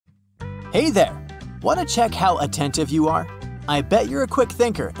Hey there! Want to check how attentive you are? I bet you're a quick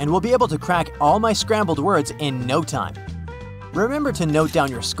thinker and will be able to crack all my scrambled words in no time. Remember to note down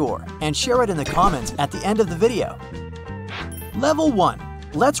your score and share it in the comments at the end of the video. Level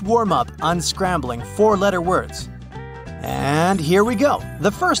 1. Let's warm up unscrambling 4-letter words. And here we go,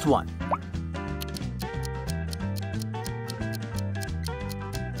 the first one.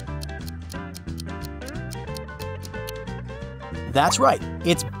 That's right,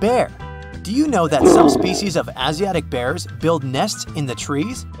 it's bear. Do you know that some species of Asiatic bears build nests in the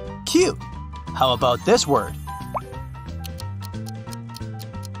trees? Cute! How about this word?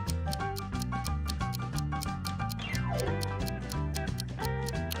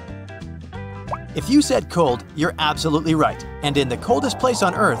 If you said cold, you're absolutely right. And in the coldest place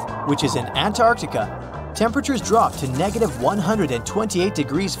on Earth, which is in Antarctica, temperatures drop to -128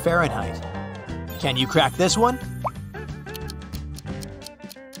 degrees Fahrenheit. Can you crack this one?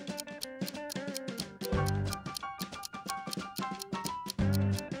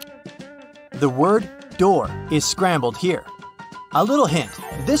 The word door is scrambled here. A little hint,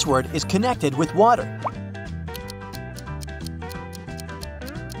 this word is connected with water.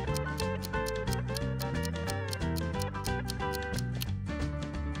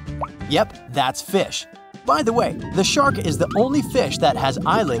 Yep, that's fish. By the way, the shark is the only fish that has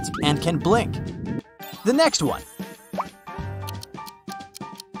eyelids and can blink. The next one.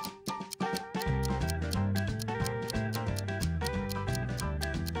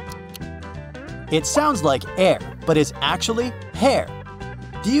 It sounds like air, but is actually hair.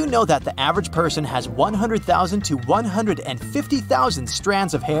 Do you know that the average person has 100,000 to 150,000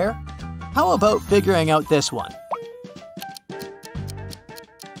 strands of hair? How about figuring out this one?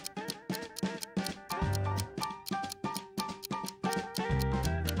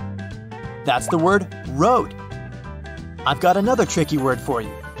 That's the word road. I've got another tricky word for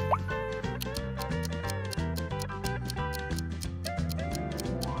you.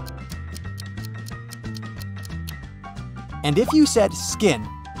 And if you said skin,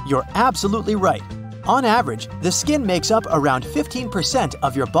 you're absolutely right. On average, the skin makes up around 15%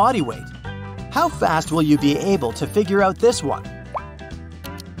 of your body weight. How fast will you be able to figure out this one?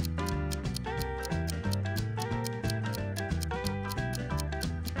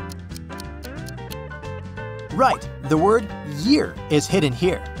 Right, the word year is hidden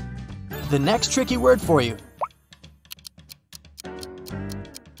here. The next tricky word for you.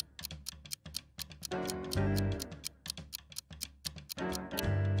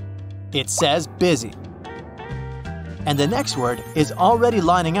 It says busy. And the next word is already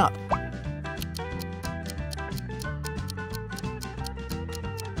lining up.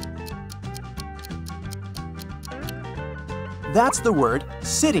 That's the word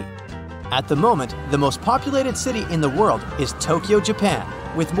city. At the moment, the most populated city in the world is Tokyo, Japan,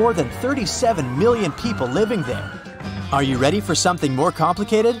 with more than 37 million people living there. Are you ready for something more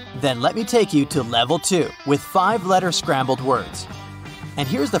complicated? Then let me take you to level 2 with 5-letter scrambled words. And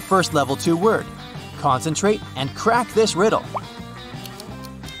here's the first level 2 word. Concentrate and crack this riddle.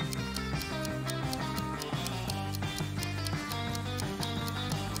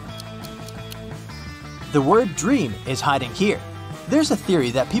 The word dream is hiding here. There's a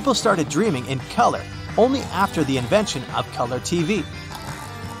theory that people started dreaming in color only after the invention of color TV.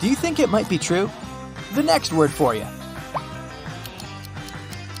 Do you think it might be true? The next word for you.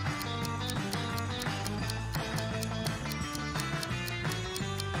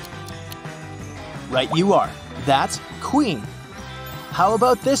 Right you are. That's queen. How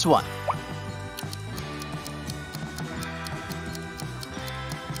about this one?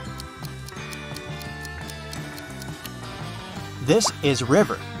 This is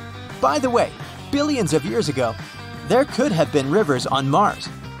river. By the way, billions of years ago, there could have been rivers on Mars.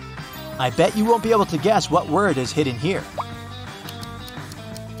 I bet you won't be able to guess what word is hidden here.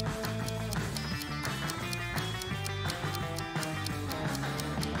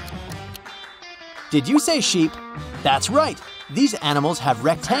 Did you say sheep? That's right! These animals have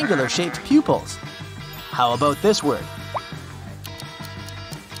rectangular-shaped pupils. How about this word?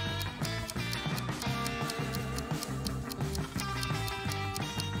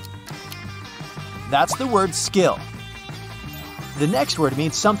 That's the word skill. The next word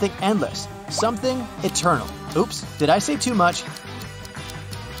means something endless, something eternal. Oops, did I say too much?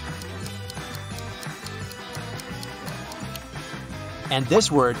 And this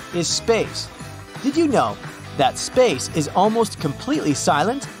word is space. Did you know that space is almost completely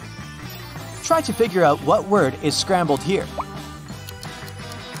silent? Try to figure out what word is scrambled here.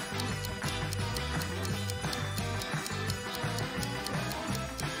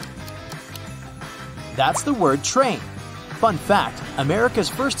 That's the word train. Fun fact, America's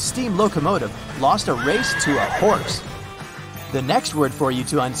first steam locomotive lost a race to a horse. The next word for you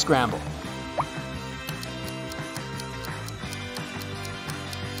to unscramble.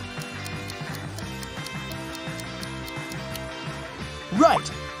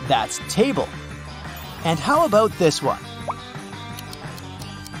 Right, that's table. And how about this one?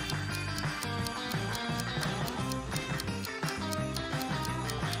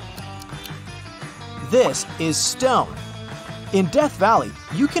 This is stone. In Death Valley,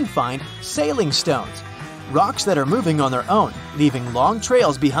 you can find sailing stones, rocks that are moving on their own, leaving long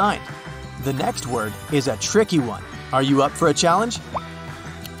trails behind. The next word is a tricky one. Are you up for a challenge?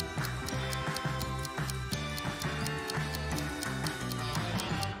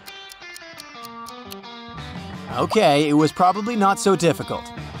 Okay, it was probably not so difficult.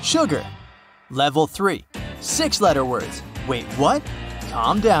 Sugar. Level 3. 6-letter words. Wait, what?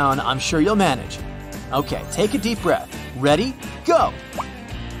 Calm down, I'm sure you'll manage. Okay, take a deep breath. Ready? Go!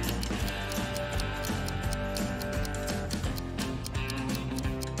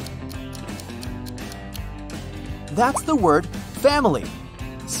 That's the word family.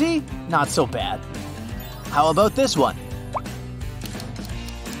 See? Not so bad. How about this one?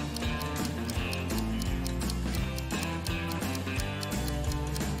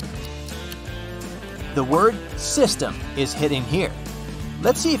 The word system is hidden here.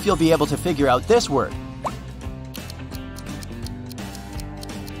 Let's see if you'll be able to figure out this word.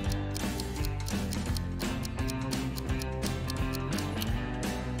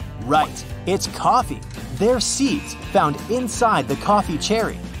 Right, it's coffee. They're seeds found inside the coffee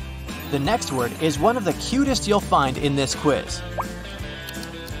cherry. The next word is one of the cutest you'll find in this quiz.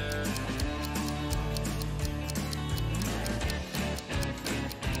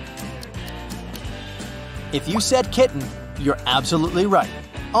 If you said kitten, you're absolutely right.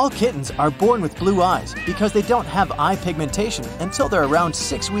 All kittens are born with blue eyes because they don't have eye pigmentation until they're around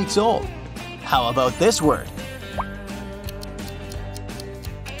 6 weeks old. How about this word?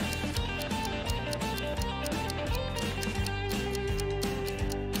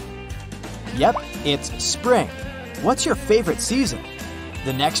 Yep, it's spring. What's your favorite season?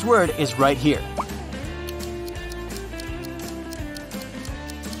 The next word is right here.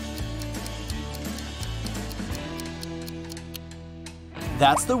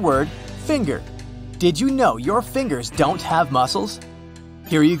 That's the word finger. Did you know your fingers don't have muscles?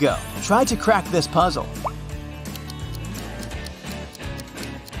 Here you go. Try to crack this puzzle.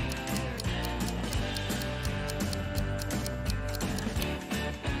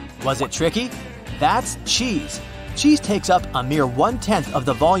 Was it tricky? That's cheese. Cheese takes up a mere 1/10 of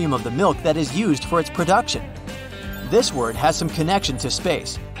the volume of the milk that is used for its production. This word has some connection to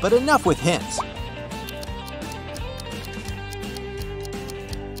space, but enough with hints.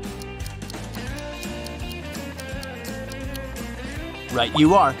 Right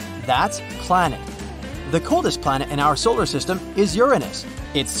you are, that's planet. The coldest planet in our solar system is Uranus.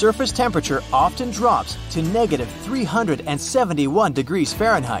 Its surface temperature often drops to -371 degrees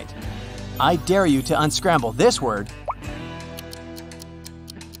Fahrenheit. I dare you to unscramble this word.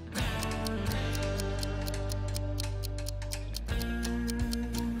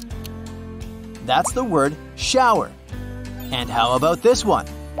 That's the word shower. And how about this one?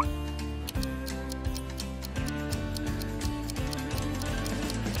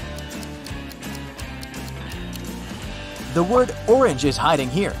 The word orange is hiding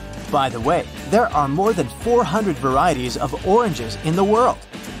here. By the way, there are more than 400 varieties of oranges in the world.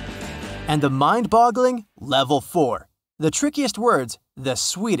 And the mind-boggling level 4. The trickiest words, the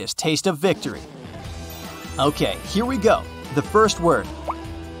sweetest taste of victory. Okay, here we go. The first word.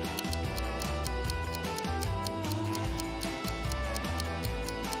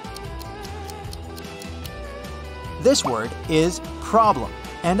 This word is problem,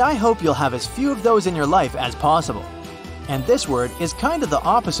 and I hope you'll have as few of those in your life as possible. And this word is kind of the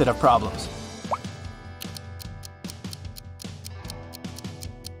opposite of problems.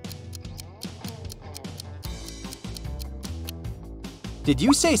 Did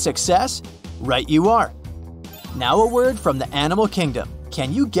you say success? Right you are. Now a word from the animal kingdom.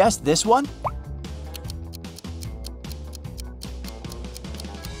 Can you guess this one?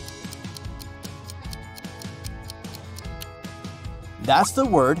 That's the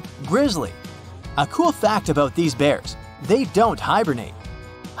word grizzly. A cool fact about these bears. They don't hibernate.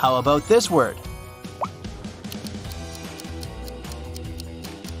 How about this word?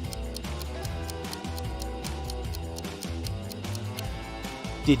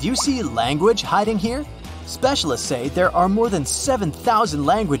 Did you see language hiding here? Specialists say there are more than 7,000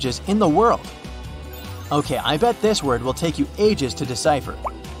 languages in the world. Okay, I bet this word will take you ages to decipher.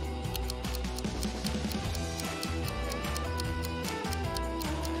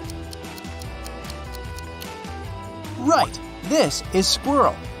 Right, this is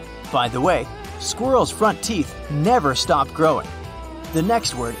squirrel. By the way, squirrels' front teeth never stop growing. The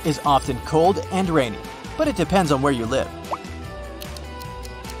next word is often cold and rainy, but it depends on where you live.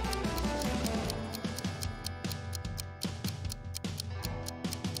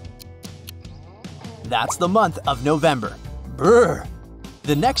 That's the month of November. Brr!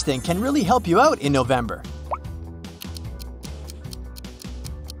 The next thing can really help you out in November.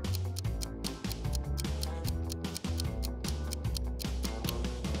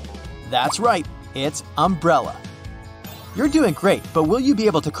 That's right, it's umbrella. You're doing great, but will you be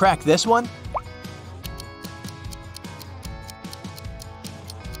able to crack this one?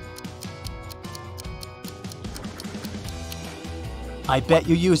 I bet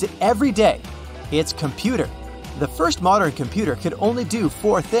you use it every day. It's computer. The first modern computer could only do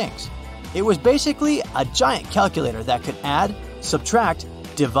 4 things. It was basically a giant calculator that could add, subtract,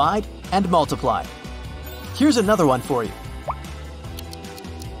 divide, and multiply. Here's another one for you.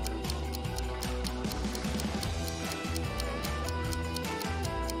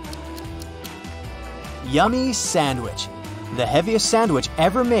 Yummy sandwich. The heaviest sandwich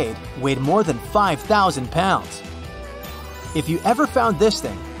ever made weighed more than 5,000 pounds. If you ever found this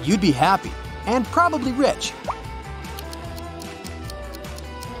thing, you'd be happy and probably rich.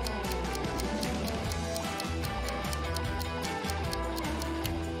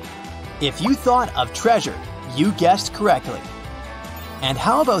 If you thought of treasure, you guessed correctly. And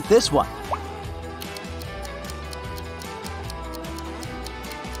how about this one?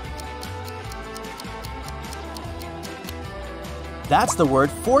 That's the word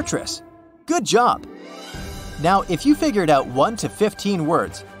fortress. Good job! Now, if you figured out 1 to 15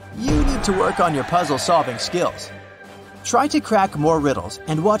 words, you need to work on your puzzle-solving skills. Try to crack more riddles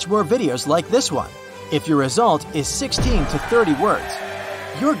and watch more videos like this one. If your result is 16 to 30 words,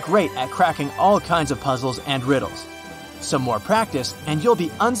 you're great at cracking all kinds of puzzles and riddles. Some more practice and you'll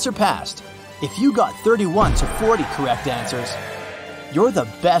be unsurpassed. If you got 31 to 40 correct answers, you're the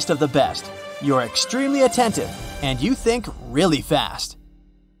best of the best. You're extremely attentive and you think really fast.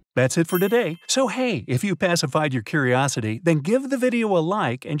 That's it for today. So hey, if you pacified your curiosity, then give the video a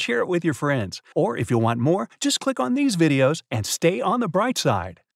like and share it with your friends. Or if you want more, just click on these videos and stay on the bright side.